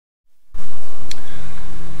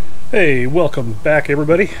Hey, welcome back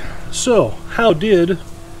everybody. So, how did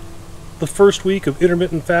the first week of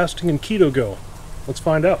intermittent fasting and keto go? Let's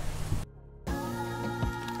find out.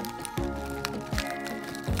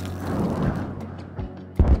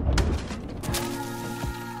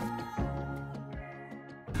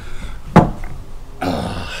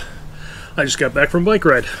 I just got back from a bike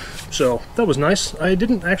ride, so that was nice. I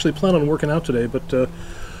didn't actually plan on working out today, but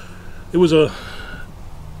it was a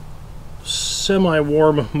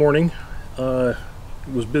semi-warm morning. It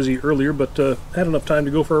was busy earlier, but had enough time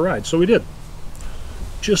to go for a ride, so we did.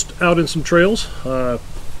 Just out in some trails,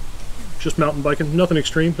 just mountain biking, nothing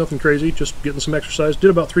extreme, nothing crazy, just getting some exercise.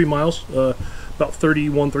 Did about 3 miles, about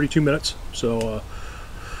 32 minutes. So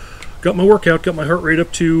got my workout, got my heart rate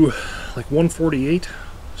up to like 148.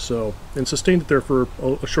 So, and sustained it there for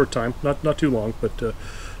a short time, not too long,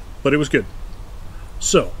 but it was good.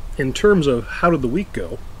 So, in terms of how did the week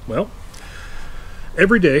go, well,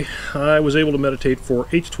 every day I was able to meditate for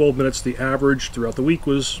 8 to 12 minutes. The average throughout the week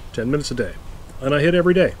was 10 minutes a day, and I hit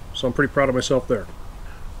every day, so I'm pretty proud of myself there.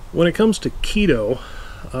 When it comes to keto,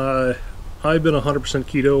 I've been 100%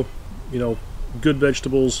 keto, you know, good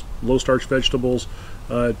vegetables, low starch vegetables,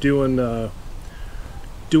 doing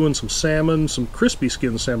some salmon, some crispy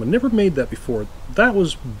skin salmon. Never made that before. That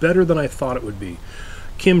was better than I thought it would be.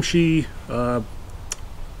 Kimchi,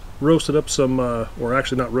 roasted up some, or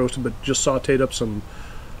actually not roasted, but just sauteed up some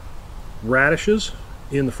radishes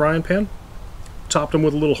in the frying pan. Topped them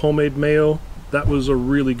with a little homemade mayo. That was a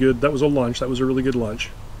really good, that was a lunch. That was a really good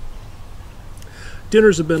lunch.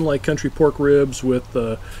 Dinners have been like country pork ribs with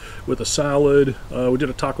a salad. We did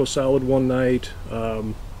a taco salad one night.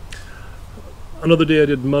 Another day I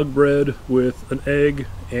did mug bread with an egg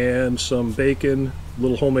and some bacon, a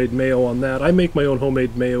little homemade mayo on that. I make my own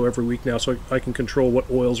homemade mayo every week now, so I can control what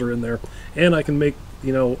oils are in there, and I can make,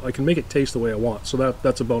 you know, I can make it taste the way I want. So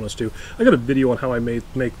that's a bonus too. I got a video on how I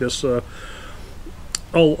make this.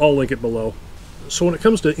 I'll link it below. So when it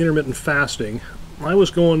comes to intermittent fasting, I was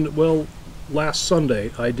going, well, last Sunday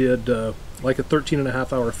I did like a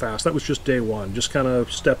 13.5-hour fast. That was just day one, just kind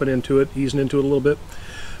of stepping into it, easing into it a little bit.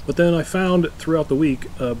 But then I found throughout the week,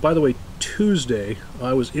 by the way, Tuesday,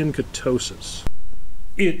 I was in ketosis.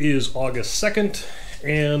 It is August 2nd,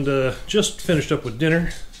 and just finished up with dinner.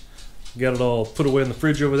 Got it all put away in the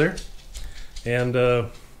fridge over there. And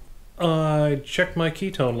I checked my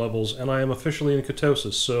ketone levels, and I am officially in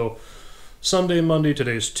ketosis. So Sunday, Monday,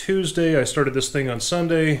 today's Tuesday. I started this thing on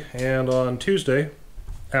Sunday, and on Tuesday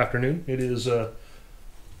afternoon, it is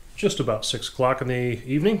just about 6 o'clock in the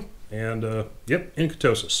evening. And yep, in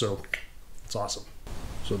ketosis, so it's awesome.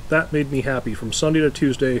 So that made me happy. From Sunday to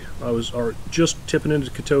Tuesday, I was just tipping into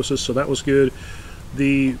ketosis, so that was good.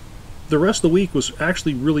 The rest of the week was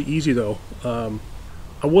actually really easy, though.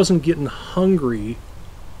 I wasn't getting hungry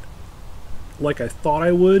like I thought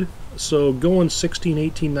I would, so going 16,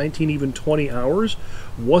 18, 19, even 20 hours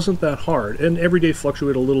wasn't that hard. And every day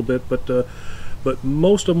fluctuated a little bit, but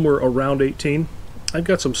most of them were around 18. I've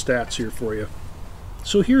got some stats here for you.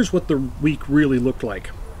 So here's what the week really looked like.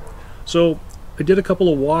 So I did a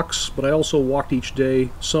couple of walks, but I also walked each day.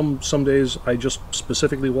 Some days I just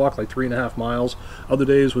specifically walked like 3.5 miles. Other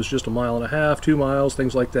days was just 1.5 miles, 2 miles,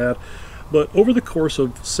 things like that. But over the course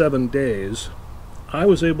of 7 days, I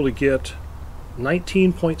was able to get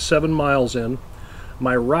 19.7 miles in.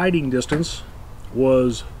 My riding distance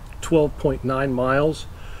was 12.9 miles.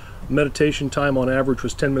 Meditation time on average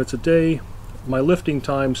was 10 minutes a day. My lifting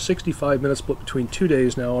time, 65 minutes split between 2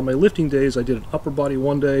 days now. On my lifting days, I did an upper body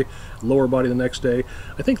one day, lower body the next day.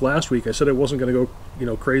 I think last week I said I wasn't going to go, you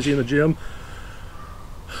know, crazy in the gym.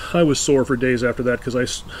 I was sore for days after that because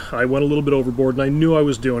I went a little bit overboard, and I knew I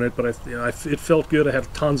was doing it, but it felt good. I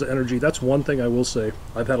had tons of energy. That's one thing I will say.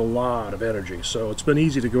 I've had a lot of energy, so it's been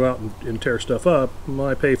easy to go out and tear stuff up.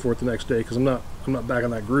 I pay for it the next day because I'm not back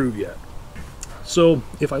on that groove yet. So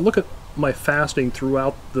if I look at my fasting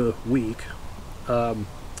throughout the week,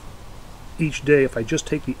 each day, if I just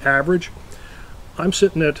take the average, I'm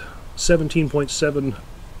sitting at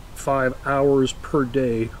 17.75 hours per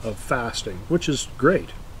day of fasting, which is great.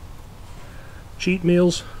 Cheat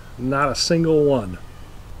meals, not a single one.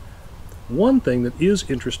 One thing that is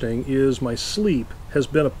interesting is my sleep has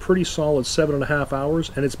been a pretty solid 7.5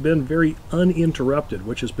 hours, and it's been very uninterrupted,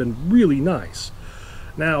 which has been really nice.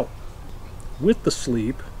 Now, with the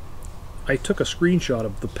sleep, I took a screenshot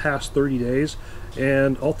of the past 30 days,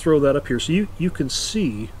 and I'll throw that up here so you can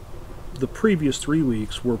see the previous 3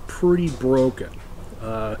 weeks were pretty broken.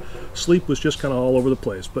 Sleep was just kind of all over the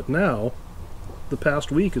place, but now the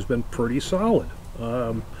past week has been pretty solid.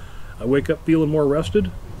 I wake up feeling more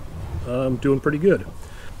rested. Doing pretty good.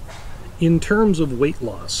 In terms of weight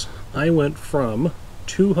loss, I went from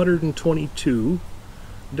 222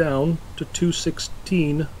 down to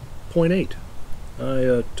 216.8.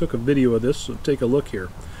 I took a video of this, so take a look here.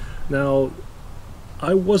 Now,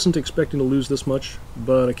 I wasn't expecting to lose this much,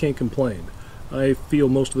 but I can't complain. I feel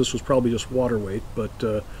most of this was probably just water weight,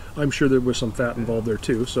 but I'm sure there was some fat involved there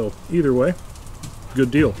too, so either way,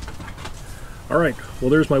 good deal. Alright,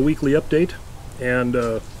 well there's my weekly update,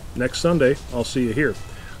 and next Sunday I'll see you here.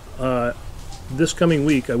 This coming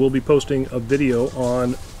week I will be posting a video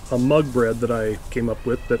on a mug bread that I came up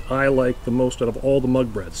with that I like the most out of all the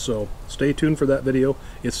mug breads, so stay tuned for that video.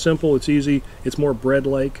 It's simple, it's easy, it's more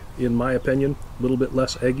bread-like in my opinion, a little bit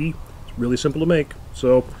less eggy. It's really simple to make,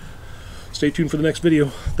 so stay tuned for the next video.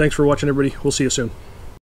 Thanks for watching, everybody. We'll see you soon.